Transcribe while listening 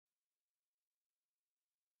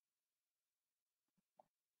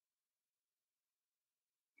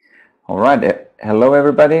All right, hello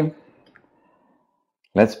everybody.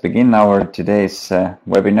 Let's begin our today's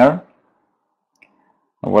webinar.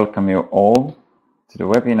 I welcome you all to the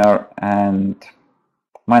webinar, and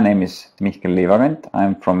my name is Mihkel Liivagant.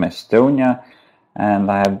 I'm from Estonia and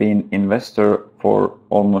I have been investor for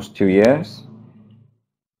almost 2 years.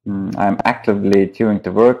 I'm actively doing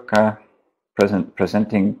the work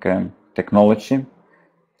presenting technology,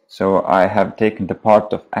 so I have taken the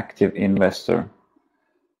part of active investor.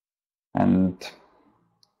 And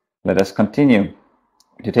let us continue.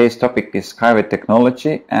 Today's topic is SkyWay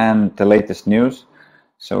technology and the latest news.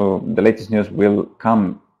 So the latest news will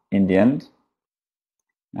come in the end.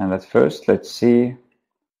 And at first, let's see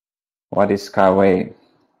what is SkyWay.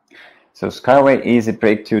 So SkyWay is a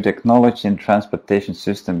breakthrough technology in transportation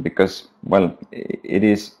system because, well, it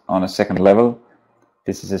is on a second level.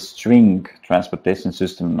 This is a string transportation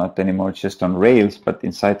system, not anymore just on rails, but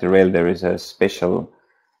inside the rail there is a special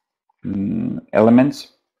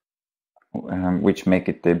elements which make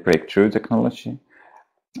it a breakthrough technology.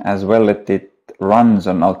 As well, it runs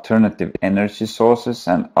on alternative energy sources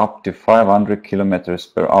and up to 500 kilometers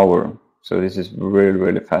per hour. So this is really,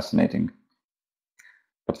 really fascinating.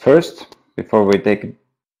 But first, before we take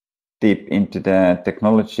deep into the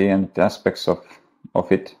technology and the aspects of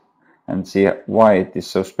it and see why it is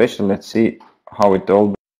so special, let's see how it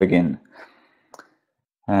all began.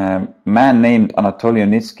 A man named Anatoly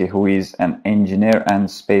Yunitsky, who is an engineer and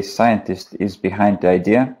space scientist, is behind the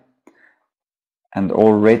idea. And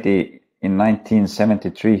already in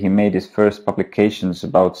 1973, he made his first publications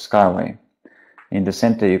about SkyWay. In the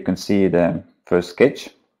center, you can see the first sketch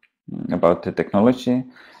about the technology.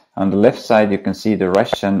 On the left side, you can see the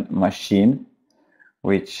Russian machine,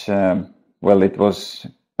 which, well, it was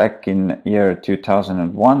back in year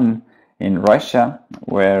 2001 in Russia,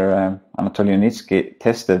 where Anatoly Yunitsky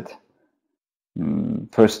tested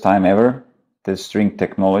first time ever the string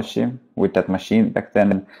technology with that machine back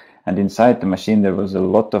then. And inside the machine there was a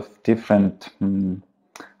lot of different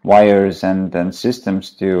wires and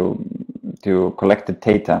systems to collect the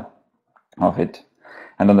data of it.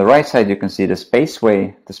 And on the right side you can see the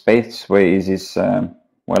SpaceWay. The SpaceWay is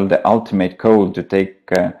well, the ultimate goal to take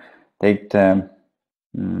the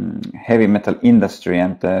heavy metal industry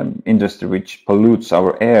and the industry which pollutes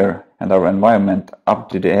our air and our environment up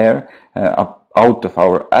to the air, up out of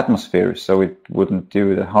our atmosphere, so it wouldn't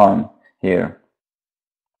do the harm here.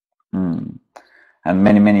 And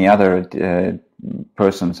many other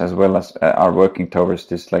persons as well as are working towards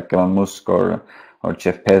this, like Elon Musk or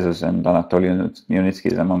Jeff Bezos, and Anatoly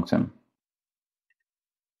Yunitsky is among them.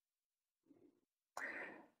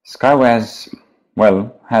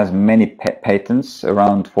 SkyWay has many patents,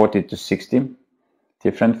 around 40 to 60,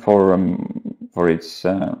 different for its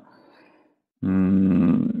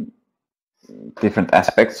different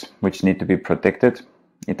aspects which need to be protected.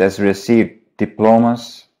 It has received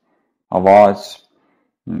diplomas, awards,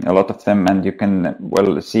 a lot of them, and you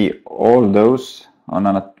can see all those on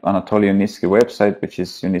Anatoly Yunitsky website, which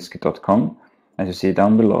is yunitsky.com, as you see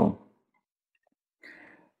down below.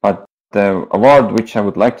 But the award which I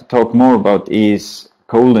would like to talk more about is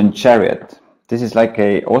Golden Chariot. This is like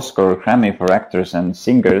a Oscar or Grammy for actors and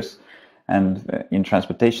singers, and in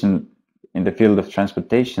transportation, in the field of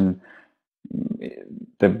transportation,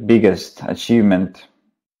 the biggest achievement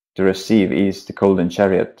to receive is the Golden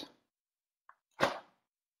Chariot.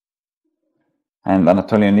 And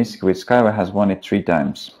Anatoly Yunitsky with SkyWay has won it 3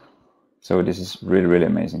 times. So this is really, really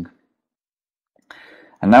amazing.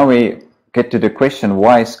 And now we get to the question,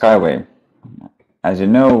 why SkyWay? As you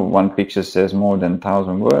know, one picture says more than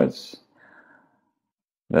 1,000 words.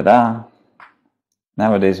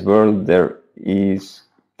 Nowadays world, the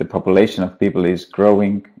population of people is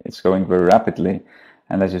growing. It's growing very rapidly.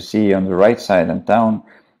 And as you see on the right side and down,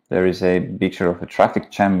 there is a picture of a traffic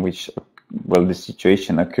jam, which, well, this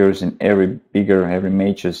situation occurs in every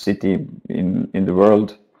major city in the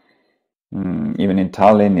world. Even in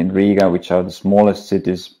Tallinn, in Riga, which are the smallest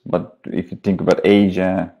cities. But if you think about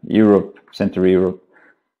Asia, Europe, Central Europe,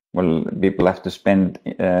 well, people have to spend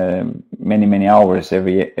many hours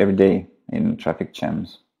every day in traffic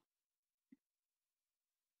jams.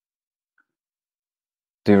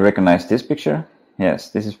 Do you recognize this picture?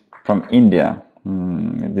 Yes, this is from India.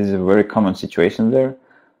 This is a very common situation there,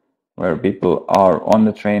 where people are on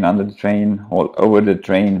the train, under the train, all over the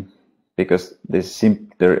train, because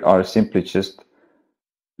there are simply just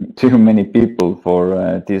too many people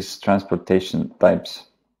for these transportation types.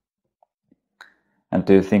 And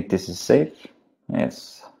do you think this is safe?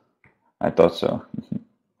 Yes, I thought so.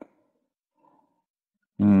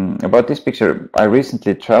 About this picture, I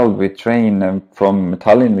recently traveled with train from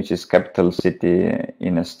Tallinn, which is capital city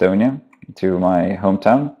in Estonia, to my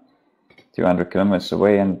hometown, 200 kilometers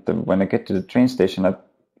away. And when I get to the train station,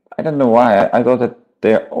 I don't know why, I thought that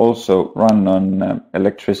they also run on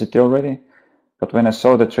electricity already. But when I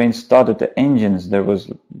saw the train started the engines, there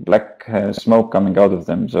was black smoke coming out of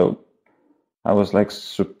them. So I was like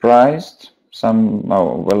surprised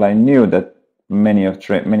somehow. Well, I knew that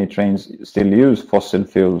many trains still use fossil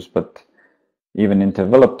fuels, but even in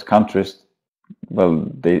developed countries, well,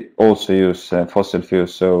 they also use fossil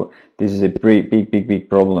fuels. So this is a big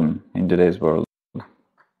problem in today's world.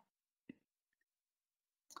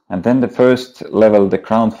 And then the first level, the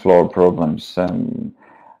ground floor problems.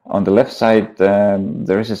 On the left side,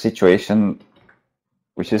 there is a situation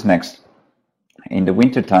which is next. In the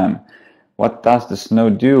winter time, what does the snow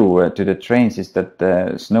do to the trains is that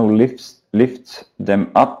the snow lifts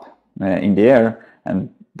them up in the air,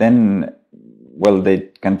 and then, well, they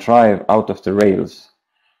can drive out of the rails.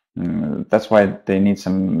 That's why they need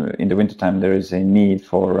some, in the wintertime, there is a need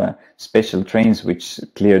for special trains which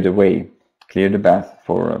clear the way, clear the path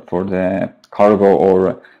for the cargo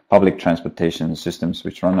or public transportation systems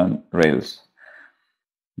which run on rails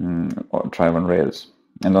or drive on rails.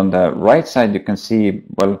 And on the right side, you can see,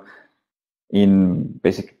 well, in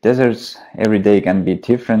basic deserts, every day can be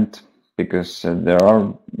different because there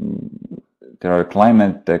are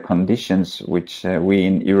climate conditions which we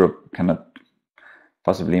in Europe cannot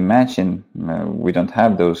possibly imagine. We don't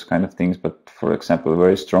have those kind of things, but for example,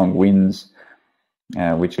 very strong winds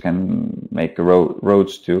which can make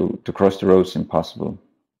roads to cross the roads impossible.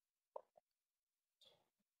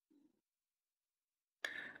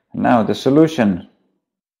 Now the solution.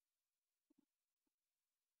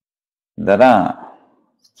 The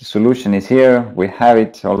solution is here. We have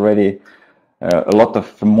it already. A lot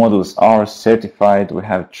of models are certified. We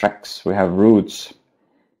have tracks, we have routes,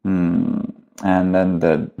 and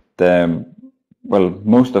then well,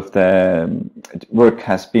 most of the work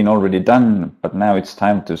has been already done, but now it's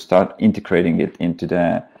time to start integrating it into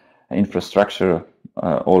the infrastructure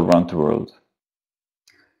all around the world.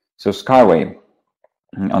 So SkyWay.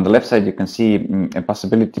 On the left side, you can see a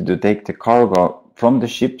possibility to take the cargo from the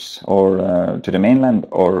ships or to the mainland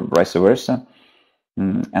or vice versa,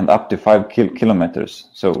 and up to 5 kilometers.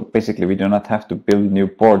 So basically, we do not have to build new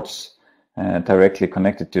ports directly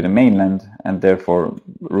connected to the mainland and therefore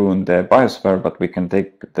ruin the biosphere, but we can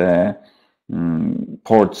take the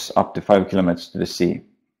ports up to 5 kilometers to the sea.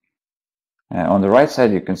 On the right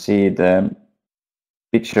side, you can see the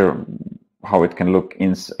picture how it can look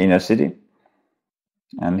in inner city.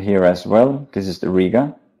 And here as well, this is the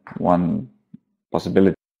Riga, one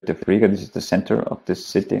possibility of Riga. This is the center of this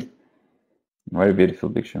city. Very beautiful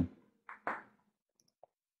picture.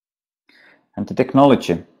 And the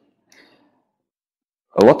technology.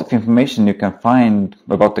 A lot of information you can find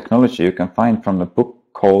about technology you can find from a book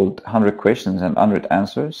called 100 Questions and 100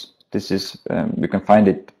 Answers. This is, you can find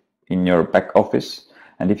it in your back office.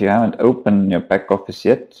 And if you haven't opened your back office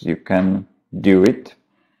yet, you can do it.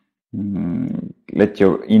 Let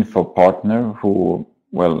your info partner who,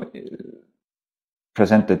 well,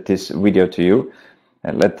 presented this video to you,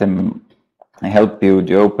 let them help you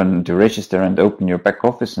to register and open your back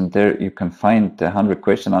office, and there you can find the 100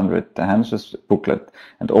 Questions, 100 Answers booklet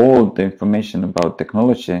and all the information about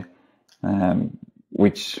technology,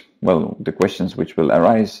 which, well, the questions which will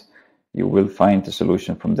arise, you will find the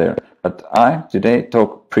solution from there. But I today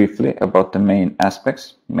talk briefly about the main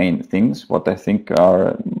aspects, main things, what I think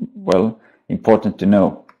are, well, important to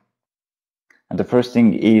know. And the first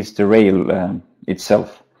thing is the rail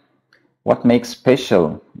itself. What makes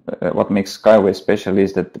SkyWay special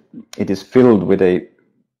is that it is filled with a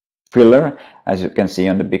filler, as you can see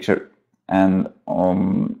on the picture, and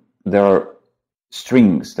there are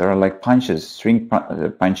strings, there are like punches, string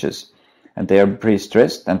punches, and they are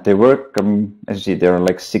pre-stressed and they work, as you see, there are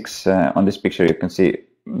like 6, on this picture you can see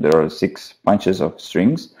there are 6 bunches of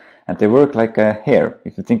strings, and they work like a hair.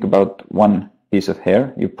 If you think about one piece of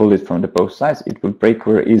hair, you pull it from the both sides, it will break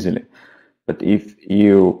very easily. But if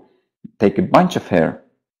you take a bunch of hair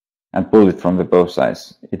and pull it from the both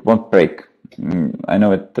sides, it won't break. I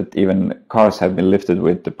know that even cars have been lifted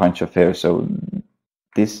with the bunch of hair, so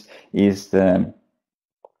this is the,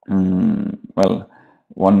 well,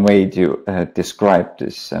 one way to describe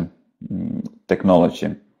this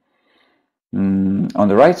technology. On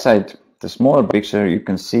the right side, the smaller picture, you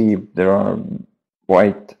can see there are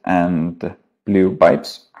white and blue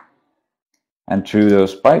pipes, and through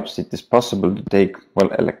those pipes it is possible to take, well,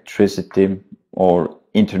 electricity or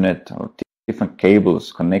internet or different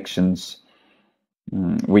cables, connections,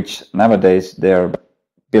 which nowadays they are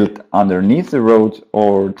built underneath the road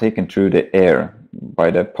or taken through the air by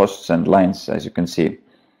the posts and lines, as you can see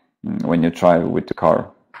when you drive with the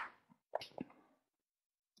car.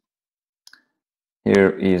 Here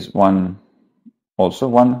is also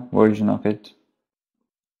one version of it.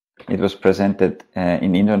 It was presented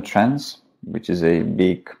in Indian Trans, which is a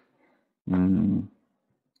big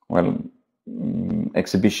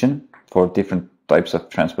exhibition for different types of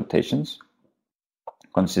transportations,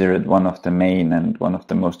 considered one of the main and one of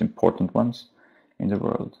the most important ones in the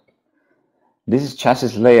world. This is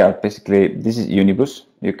chassis layout. Basically, this is Unibus,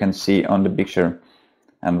 you can see on the picture.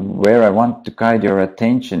 And where I want to guide your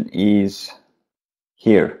attention is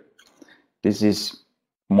here. This is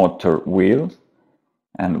motor wheel.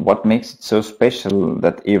 And what makes it so special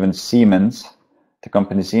that even Siemens, the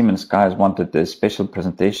company Siemens guys, wanted a special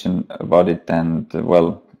presentation about it. And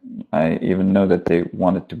well, I even know that they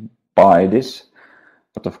wanted to buy this.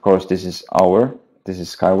 But of course, this is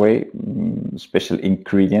SkyWay, special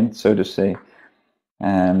ingredient, so to say.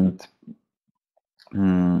 And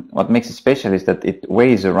what makes it special is that it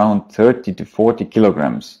weighs around 30 to 40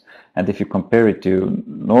 kilograms. And if you compare it to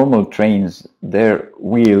normal trains, their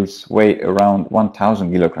wheels weigh around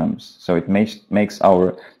 1,000 kilograms. So it makes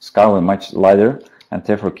our SkyWay much lighter and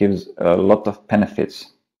therefore gives a lot of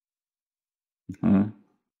benefits. All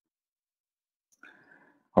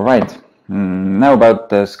right. Now about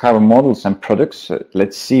the SkyWay models and products.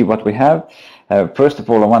 Let's see what we have. First of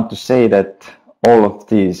all, I want to say that all of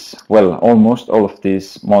these, well, almost all of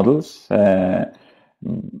these models are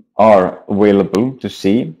available to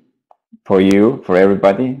see for you, for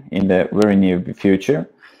everybody, in the very near future.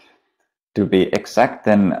 To be exact,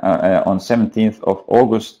 then on 17th of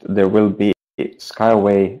August, there will be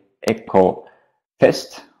SkyWay Eco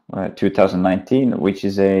Fest 2019, which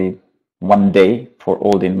is a one day for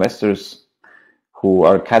all the investors who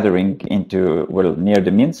are gathering into, well, near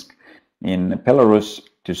the Minsk in Belarus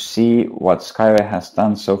to see what SkyWay has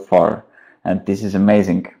done so far. And this is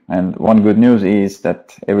amazing. And one good news is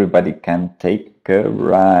that everybody can take a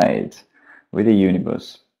ride with a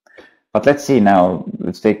Unibus. But let's see now,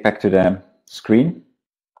 let's take back to the screen,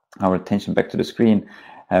 our attention back to the screen.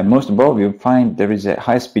 Most above, you'll find there is a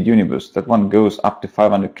high-speed Unibus. That one goes up to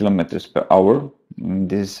 500 kilometers per hour.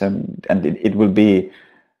 This and it will be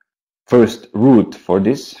first route for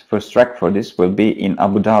this, first track for this will be in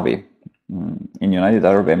Abu Dhabi, in United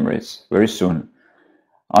Arab Emirates, very soon.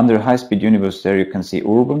 Under high-speed Unibus, there you can see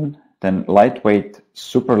urban, then lightweight,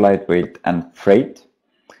 super lightweight, and freight.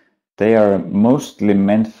 They are mostly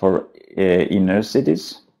meant for inner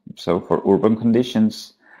cities, so for urban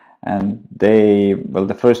conditions. And they, well,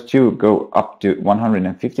 the first two go up to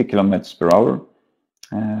 150 kilometers per hour.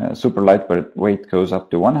 Super lightweight goes up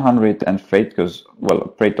to 100, and freight goes,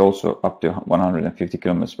 well, freight also up to 150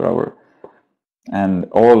 kilometers per hour. And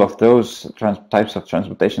all of those types of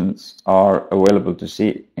transportations are available to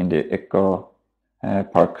see in the Eco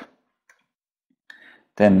Park.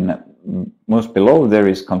 Then most below there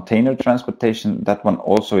is container transportation. That one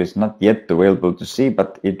also is not yet available to see,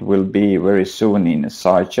 but it will be very soon in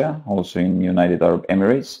Sharjah, also in United Arab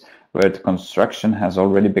Emirates, where the construction has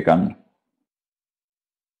already begun.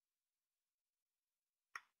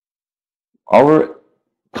 Our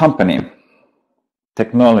company,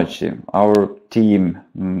 technology, our team,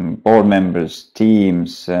 board members,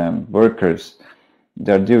 teams, workers,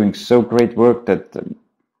 they're doing so great work that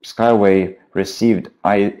SkyWay received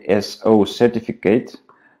ISO certificate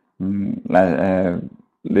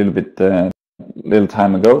little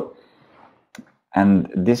time ago,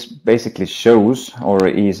 and this basically shows or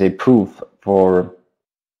is a proof for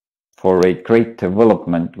a great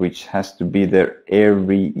development which has to be there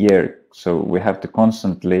every year. So we have to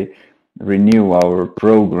constantly renew our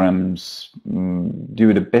programs,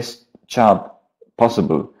 do the best job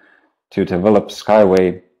possible to develop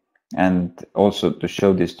SkyWay and also to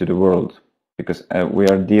show this to the world, because we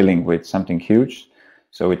are dealing with something huge,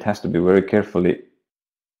 so it has to be very carefully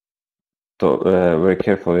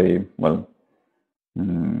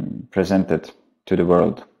presented to the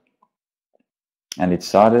world. And it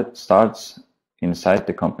starts inside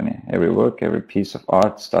the company. Every work, every piece of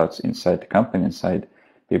art starts inside the company, inside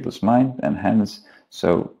people's mind and hands.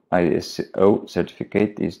 So ISO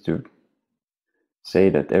certificate is to say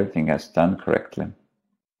that everything is done correctly.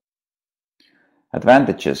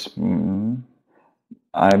 Advantages.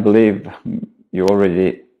 I believe you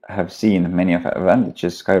already have seen many of the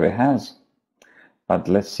advantages SkyWay has, but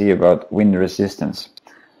let's see about wind resistance.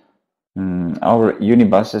 Our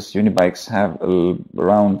unibikes have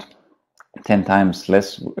around 10 times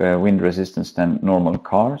less wind resistance than normal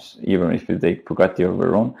cars, even if you take Bugatti or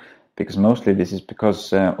Veyron, because mostly this is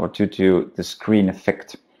because or due to the screen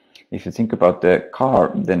effect. If you think about the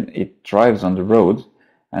car, then it drives on the road,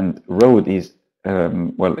 and road is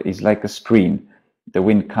is like a screen. The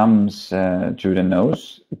wind comes through the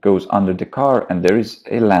nose, goes under the car, and there is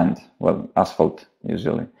a land, asphalt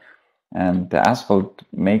usually, and the asphalt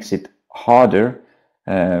makes it harder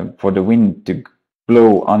for the wind to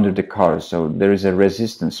blow under the car. So there is a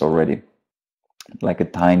resistance already, like a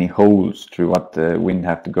tiny holes through what the wind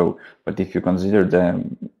have to go. But if you consider the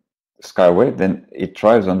SkyWay, then it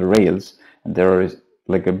drives on the rails, and there is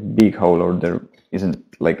like a big hole, or there isn't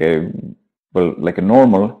like a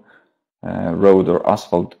normal road or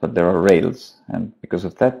asphalt, but there are rails, and because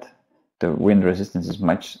of that, the wind resistance is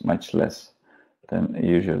much less than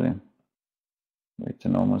usually with the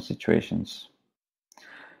normal situations.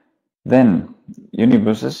 Then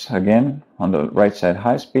unibuses, again, on the right side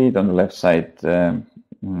high speed, on the left side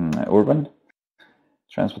urban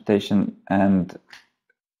transportation. And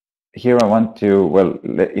here I want to,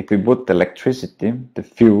 if we put the electricity, the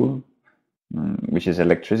fuel, which is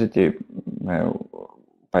electricity by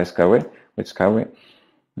SkyWay, with SkyWay,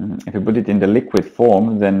 if you put it in the liquid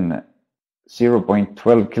form, then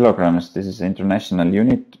 0.12 kilograms, this is the international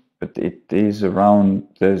unit, but it is around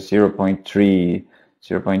 0.2,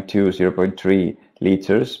 0.3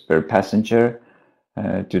 liters per passenger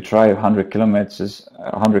to drive 100 kilometers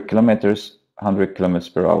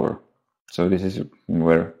per hour. So this is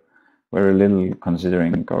where we're a little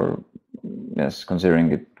considering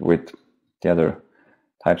it with the other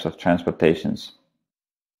types of transportations.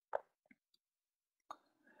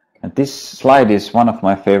 And this slide is one of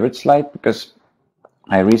my favorite slides, because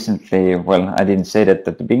I recently, I didn't say that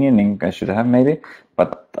at the beginning, I should have maybe,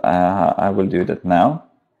 but I will do that now.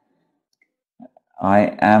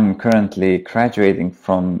 I am currently graduating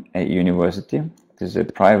from a university. This is a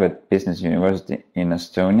private business university in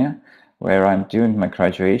Estonia, where I'm doing my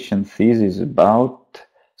graduation thesis about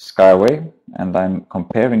SkyWay, and I'm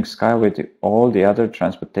comparing SkyWay to all the other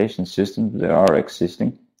transportation systems that are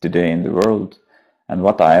existing today in the world. And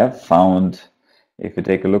what I have found, if you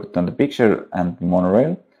take a look on the picture and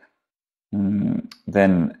monorail,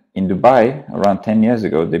 then in Dubai, around 10 years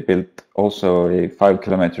ago, they built also a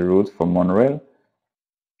 5-kilometer route for monorail.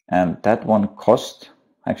 And that one cost,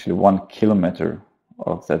 actually 1 kilometer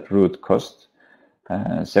of that route cost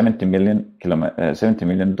 $70 million.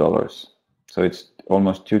 So it's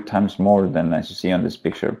almost 2 times more than as you see on this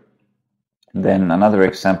picture. Then another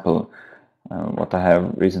example, what I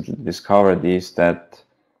have recently discovered is that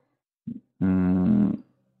in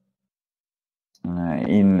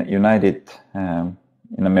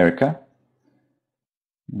America,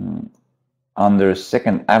 under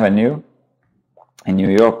 2nd Avenue in New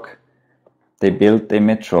York, they built a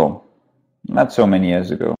metro not so many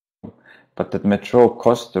years ago, but that metro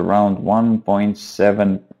cost around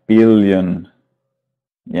 1.7 billion.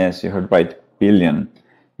 Yes, you heard right, billion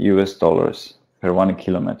US dollars per 1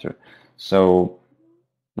 kilometer. So,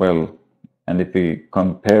 and if we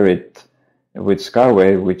compare it with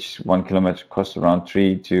SkyWay, which 1 kilometer costs around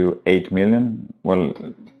 3 to 8 million,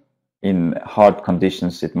 in hard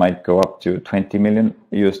conditions, it might go up to 20 million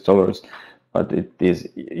US dollars, but it is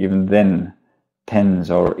even then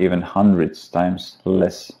tens or even hundreds times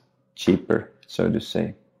less cheaper, so to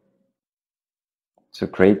say. So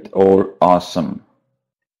great or awesome.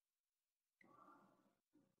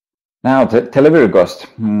 Now, the delivery cost,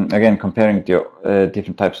 again, comparing the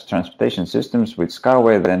different types of transportation systems with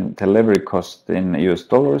SkyWay, then delivery cost in US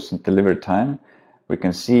dollars and delivery time, we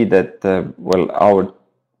can see that, our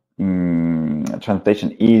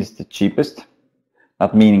transportation is the cheapest,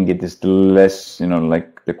 not meaning it is the less,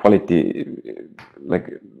 like the quality,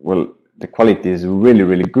 the quality is really,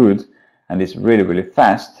 really good and it's really, really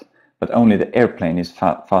fast, but only the airplane is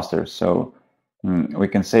faster. So we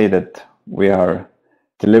can say that we are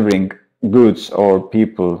delivering goods or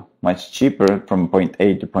people much cheaper from point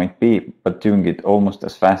A to point B, but doing it almost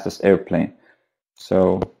as fast as airplane.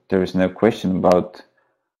 So there is no question about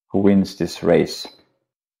who wins this race.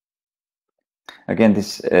 Again,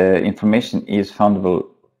 this information is foundable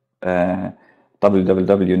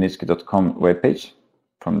www.nitsky.com webpage,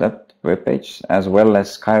 from that webpage, as well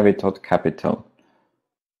as skyway.capital.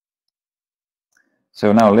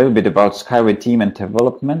 So now a little bit about SkyWay team and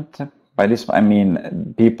development. By this I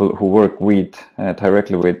mean people who work with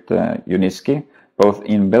directly with Nitsky, both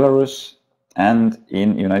in Belarus and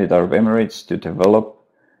in United Arab Emirates, to develop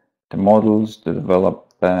the models, to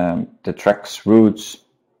develop the tracks, routes.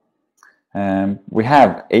 We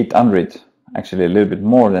have 800, actually a little bit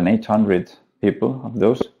more than 800 people of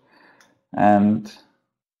those, and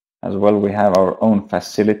As well, we have our own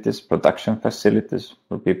facilities, production facilities,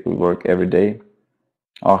 where people work every day.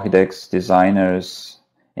 Architects, designers,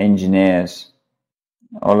 engineers,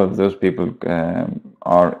 all of those people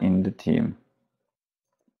are in the team.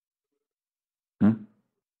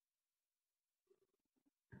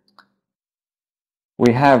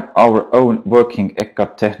 We have our own working Eco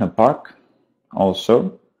Technopark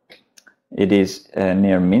also. It is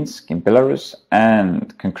near Minsk in Belarus,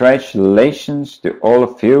 and congratulations to all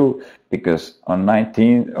of you, because on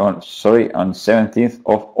 17th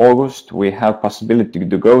of August we have possibility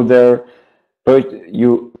to go there. But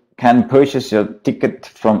you can purchase your ticket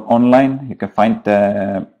from online. You can find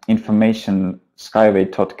the information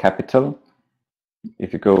skyway.capital.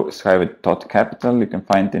 If you go skyway.capital, you can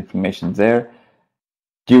find the information there.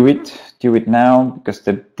 Do it now, because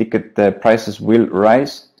the ticket prices will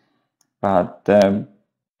rise. But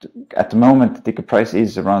at the moment, the ticket price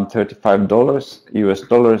is around $35 US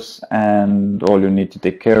dollars, and all you need to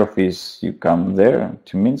take care of is you come there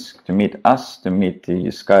to Minsk to meet us, to meet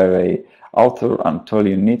the Skyway author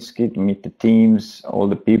Anatoly Unitsky, to meet the teams, all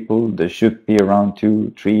the people. There should be around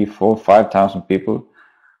 2, 3, 4, 5,000 people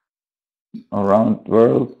around the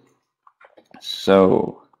world.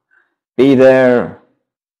 So be there,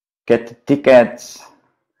 get the tickets.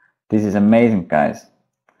 This is amazing, guys.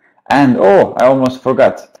 And oh, I almost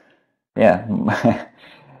forgot. Yeah,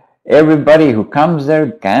 everybody who comes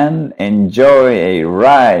there can enjoy a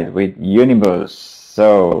ride with Unibus.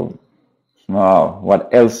 So, wow, what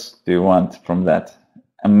else do you want from that?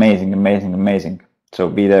 Amazing, amazing, amazing. So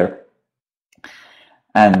be there.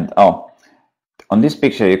 And oh, on this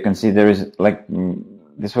picture you can see there is like,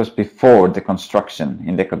 this was before the construction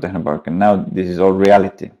in the Eco Technopark, and now this is all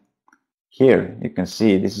reality. Here you can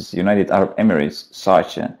see this is United Arab Emirates,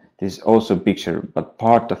 Sharjah. This is also a picture, but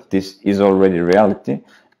part of this is already reality,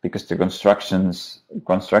 because the construction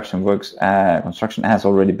has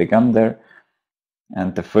already begun there,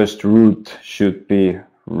 and the first route should be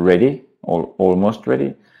ready, or almost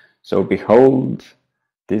ready. So behold,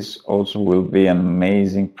 this also will be an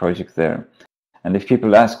amazing project there. And if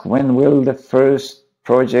people ask, when will the first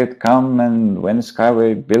project come and when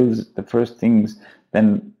Skyway builds the first things,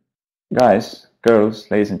 then guys,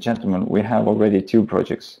 girls, ladies and gentlemen, we have already 2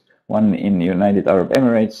 projects. One in the United Arab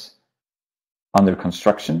Emirates under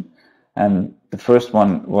construction, and the first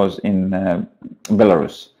one was in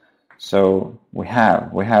Belarus. So we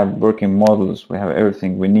have working models, we have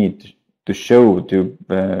everything we need to show the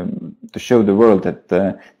world that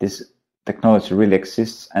this technology really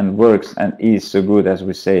exists and works and is so good as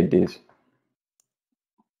we say it is.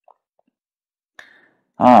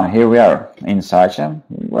 Here we are in Sharjah.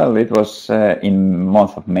 Well, it was in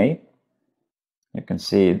month of May. You can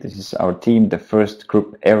see this is our team, the first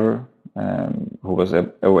group ever who was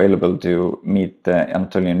available to meet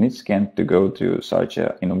Anatoly Unitsky and to go to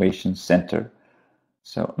Sharjah Innovation Center.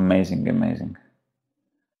 So amazing, amazing.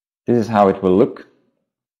 This is how it will look.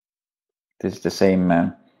 This is the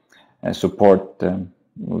same support, the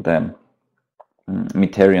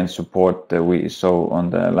Metarian support that we saw on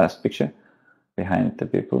the last picture behind the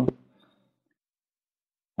people.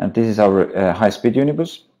 And this is our high-speed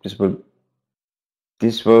Unibus.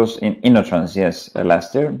 This was in Innotrans, yes,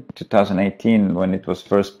 last year, 2018, when it was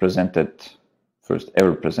first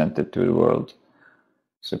ever presented to the world.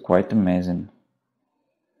 So quite amazing.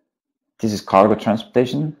 This is cargo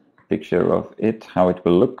transportation, picture of it, how it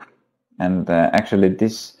will look. And actually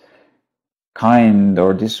this kind,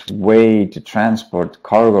 or this way to transport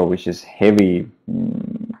cargo, which is heavy,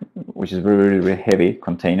 which is really, really heavy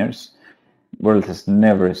containers, world has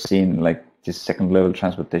never seen like this second level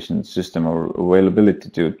transportation system or availability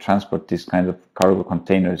to transport this kind of cargo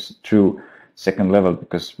containers through second level,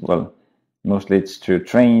 because, well, mostly it's through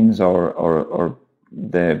trains or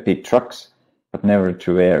the big trucks, but never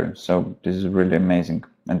through air. So this is really amazing,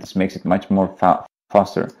 and this makes it much more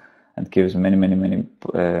faster and gives many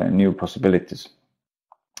new possibilities,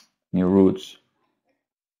 new routes,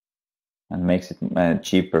 and makes it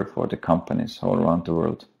cheaper for the companies all around the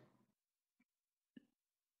world.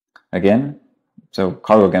 Again, so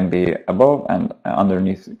cargo can be above, and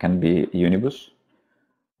underneath can be Unibus,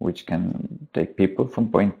 which can take people from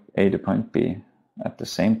point A to point B at the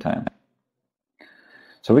same time.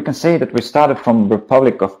 So we can say that we started from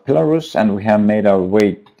Republic of Belarus and we have made our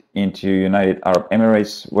way into United Arab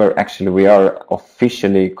Emirates, where actually we are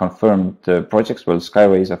officially confirmed projects. Well,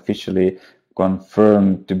 Skyway is officially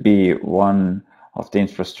confirmed to be one of the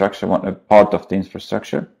infrastructure, a part of the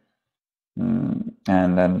infrastructure.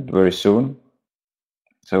 And then very soon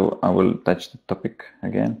So I will touch the topic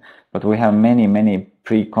again, but we have many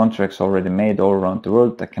pre-contracts already made all around the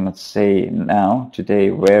world. I cannot say now,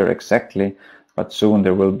 today, where exactly, but soon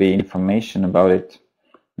there will be information about it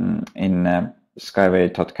in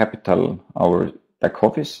SkyWay.capital, our back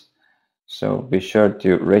office. So be sure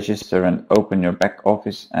to register and open your back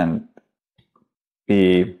office and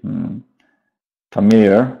be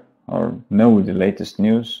familiar or know the latest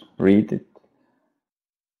news, read it.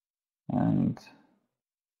 And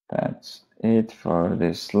that's it for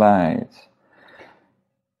this slide.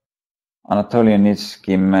 Anatoly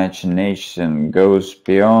Nitsky imagination goes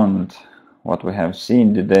beyond what we have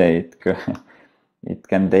seen today. It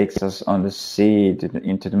can take us on the sea,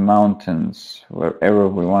 into the mountains, wherever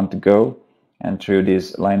we want to go, and through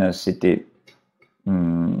this liner city.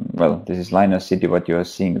 Well, this is liner city, what you are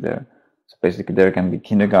seeing there. So basically, there can be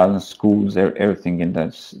kindergartens, schools, everything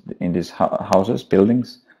in these houses,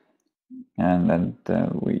 buildings, and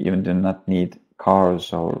we even do not need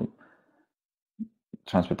cars or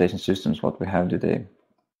transportation systems what we have today.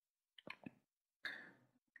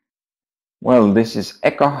 Well, this is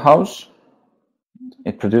Eco House.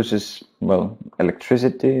 It produces, well,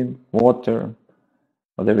 electricity, water,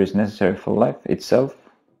 whatever is necessary for life itself,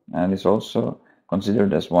 and is also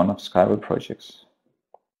considered as one of SkyWay projects.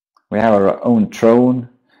 We have our own drone,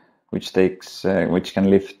 which can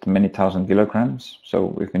lift many thousand kilograms.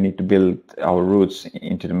 So if we need to build our routes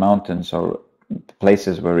into the mountains or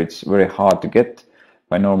places where it's very hard to get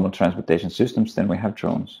by normal transportation systems, then we have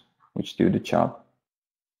drones, which do the job.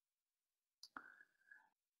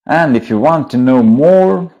 And if you want to know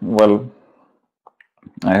more, well,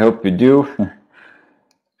 I hope you do,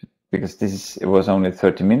 because it was only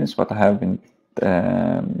 30 minutes what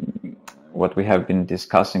we have been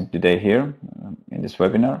discussing today here in this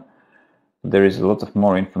webinar. There is a lot of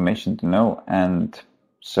more information to know, and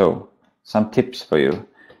so some tips for you.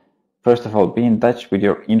 First of all, be in touch with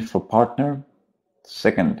your info partner.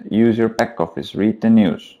 Second, use your back office, read the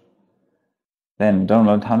news. Then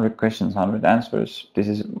download 100 questions, 100 answers. This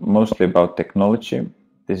is mostly about technology.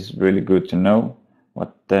 This is really good to know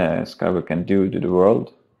what SkyWay can do to the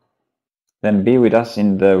world. Then be with us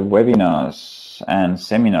in the webinars and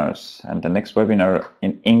seminars. And the next webinar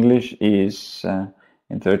in English is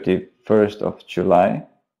in 31st of July.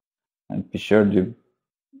 And be sure to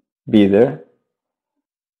be there,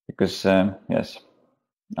 because yes,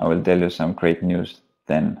 I will tell you some great news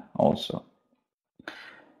then also.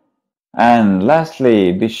 And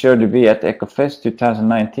lastly, be sure to be at EcoFest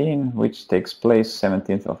 2019, which takes place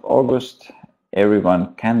 17th of August.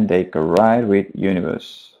 Everyone can take a ride with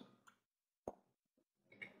Universe.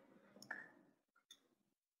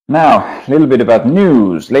 Now, a little bit about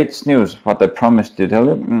news, latest news, what I promised to tell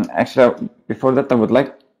you. Actually, before that, I would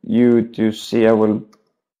like you to see, I will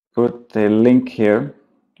put the link here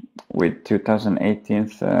with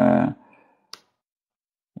 2018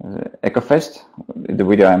 EcoFest, the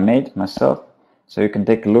video I made myself, so you can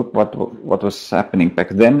take a look what was happening back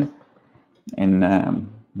then in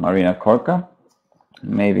Marina Korka.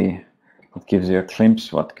 Maybe it gives you a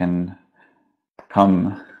glimpse what can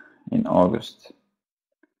come in August.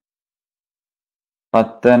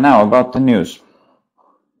 But now about the news.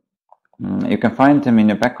 You can find them in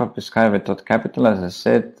your back office, SkyWay.capital, as I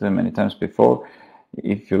said many times before.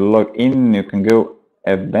 If you log in, you can go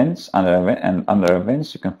events, under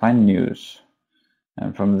events you can find news,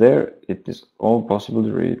 and from there it is all possible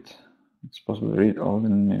to read. It's possible to read all the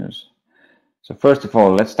news. So first of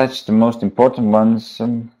all, let's touch the most important ones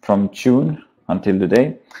from June until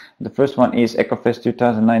today. The first one is EcoFest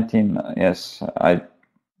 2019. Yes, I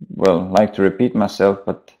like to repeat myself,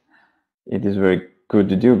 but it is very good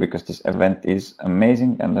to do because this event is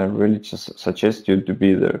amazing, and I really just suggest you to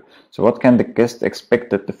be there. So what can the guests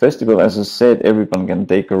expect at the festival? As I said, everyone can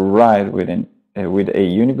take a ride with a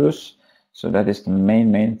Unibus, so that is the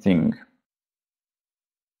main thing.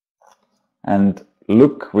 And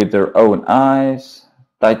look with their own eyes,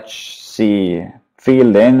 touch, see,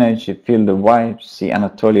 feel the energy, feel the vibes, see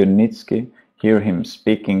Anatoly Nitsky, hear him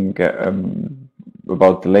speaking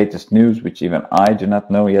about the latest news, which even I do not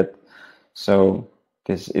know yet. So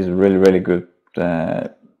this is really good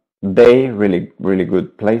day, really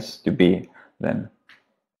good place to be then.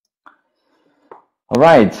 All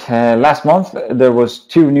right, last month there was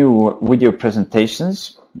 2 new video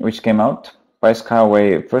presentations which came out by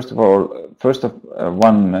SkyWay. First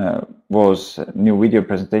one was a new video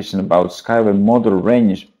presentation about SkyWay model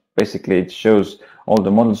range. Basically, it shows all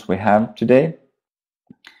the models we have today,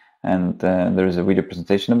 and there is a video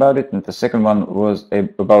presentation about it. And the second one was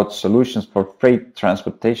about solutions for freight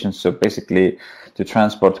transportation. So basically to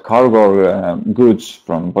transport cargo goods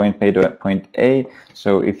from point B to point A.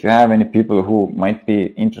 So if you have any people who might be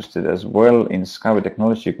interested as well in SkyWay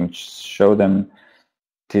technology, you can show them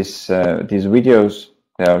these videos.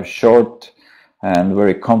 They are short and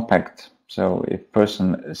very compact. So if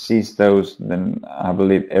person sees those, then I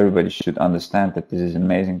believe everybody should understand that this is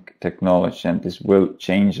amazing technology and this will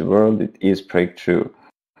change the world. It is breakthrough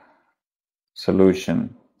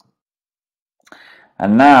solution.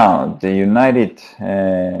 And now the United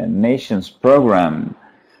Nations program.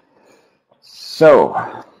 So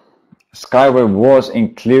SkyWay was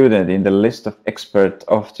included in the list of experts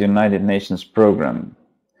of the United Nations program.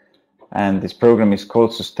 And this program is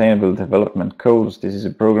called Sustainable Development Goals. This is a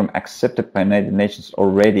program accepted by United Nations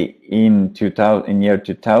already in year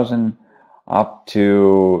 2000 up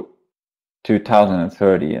to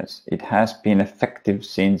 2030. Yes, it has been effective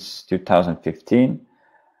since 2015.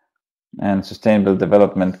 And Sustainable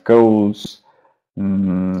Development Goals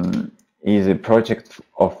is a project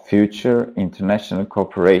of future international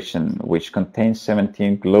cooperation which contains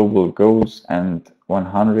 17 global goals and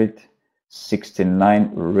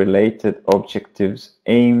 169 related objectives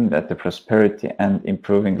aimed at the prosperity and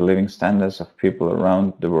improving living standards of people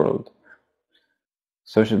around the world.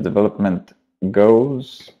 Social Development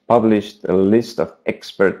Goals published a list of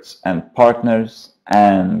experts and partners,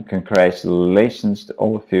 and congratulations to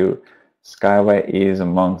all of you. SkyWay is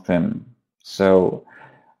among them. So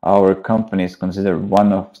our company is considered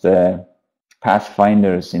one of the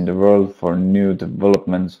pathfinders in the world for new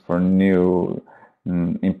developments, for new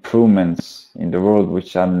improvements in the world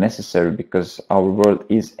which are necessary, because our world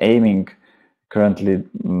is aiming currently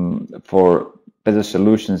for better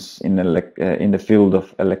solutions in the field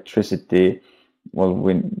of electricity. Well,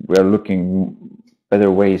 we are looking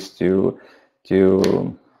better ways to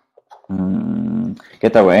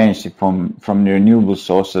get our energy from renewable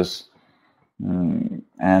sources, and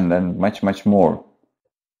much more.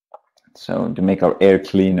 So to make our air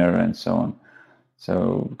cleaner and so on.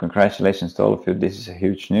 So congratulations to all of you. This is a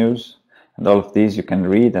huge news, and all of these you can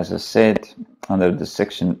read, as I said, under the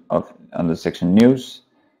section news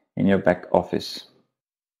in your back office.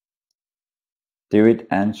 Do it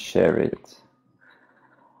and share it.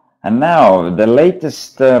 And now the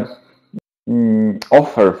latest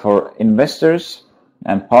offer for investors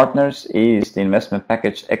and partners is the investment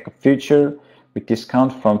package Eco Future with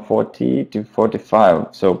discount from 40 to 45.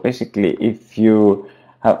 So basically, if you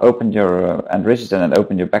have opened your and registered and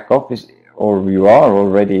opened your back office, or you are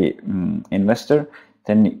already investor,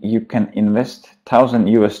 then you can invest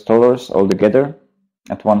 $1,000 altogether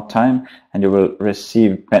at one time, and you will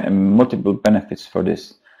receive multiple benefits for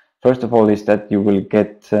this. First of all is that you will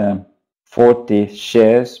get 40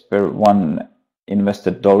 shares per one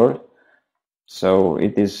invested dollar. So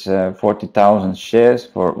it is 40,000 shares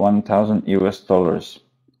for $1,000.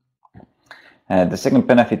 The second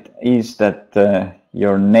benefit is that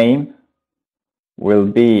your name will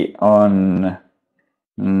be on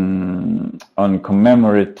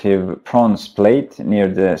commemorative bronze plate near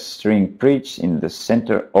the string bridge in the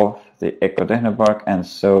center of the Eco Technopark, and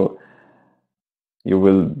so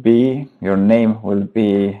your name will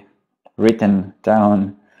be written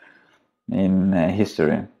down in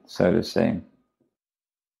history, so to say.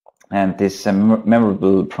 And this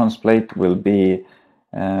memorable bronze plate will be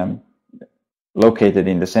located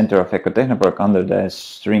in the center of Eco Technopark under the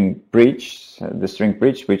string bridge,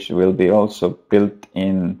 which will be also built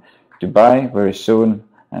in Dubai very soon,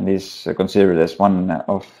 and is considered as one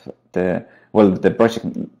of the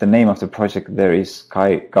project. The name of the project there is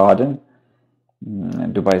Sky Garden,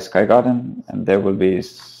 Dubai Sky Garden, and there will be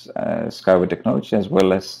SkyWay technology as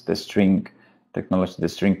well as the string technology, the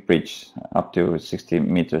string bridge up to 60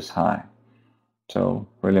 meters high. So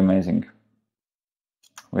really amazing.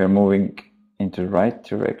 We are moving into the right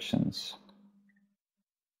directions.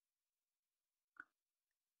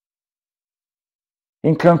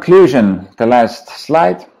 In conclusion, the last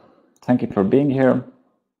slide. Thank you for being here.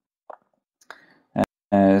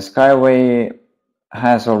 SkyWay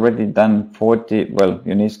has already done 40, well,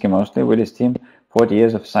 Uniski mostly with his team, 40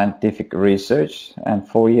 years of scientific research and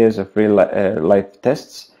 4 years of real life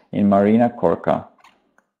tests in Marina Korka.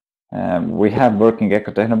 We have working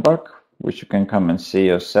Eco Technopark, which you can come and see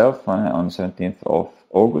yourself on 17th of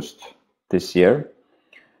August this year.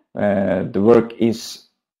 The work is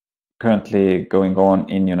currently going on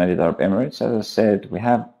in United Arab Emirates. As I said, we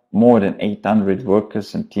have more than 800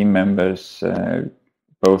 workers and team members,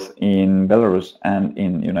 both in Belarus and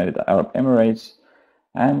in United Arab Emirates,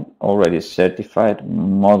 and already certified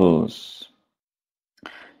models.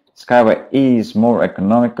 SkyWay is more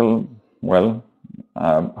economical. Well,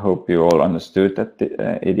 I hope you all understood that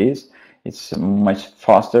it is. It's much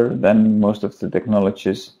faster than most of the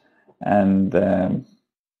technologies, and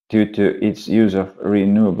due to its use of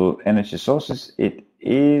renewable energy sources, it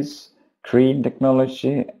is green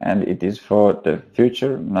technology, and it is for the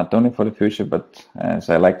future. Not only for the future, but as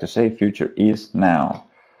I like to say, future is now.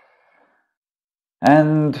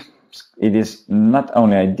 And it is not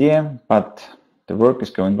only idea, but the work is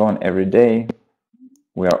going on every day.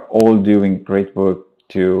 We are all doing great work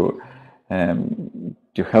to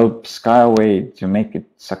help SkyWay to make it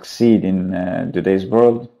succeed in today's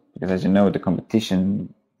world, because as you know, the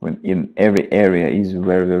competition in every area is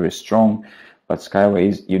very, very strong, but SkyWay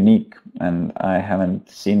is unique, and I haven't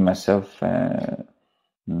seen myself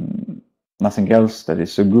nothing else that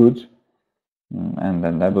is so good,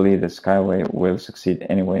 and I believe that SkyWay will succeed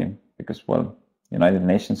anyway, because, well, United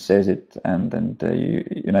Nations says it, and then the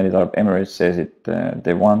United Arab Emirates says it.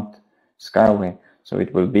 They want SkyWay, so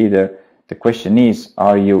it will be the question is: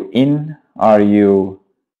 are you in? Are you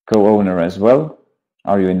co-owner as well?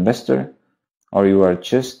 Are you investor? Or you are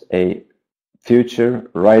just a future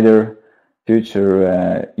rider,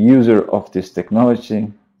 future user of this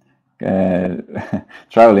technology,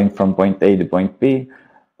 traveling from point A to point B?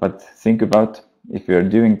 But think about if you are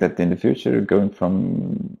doing that in the future, going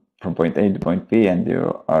from point A to point B, and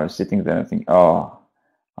you are sitting there and think, oh,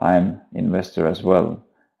 I'm investor as well,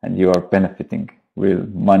 and you are benefiting real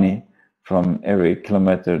money from every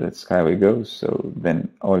kilometer that SkyWay goes. So then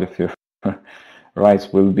all of your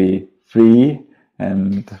rides will be free,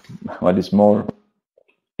 and what is more,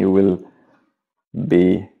 you will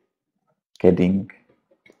be getting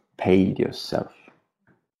paid yourself.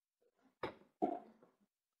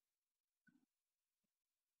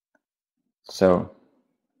 So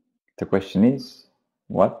the question is,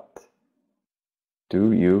 what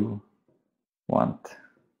do you want?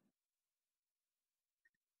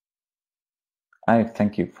 I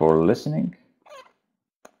thank you for listening.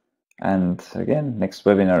 And again, next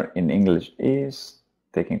webinar in English is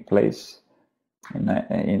taking place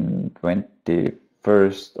in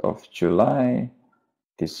 21st of July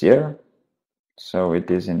this year. So it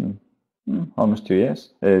is in almost 2 years.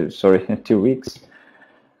 2 weeks.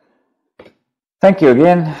 Thank you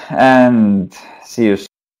again, and see you soon.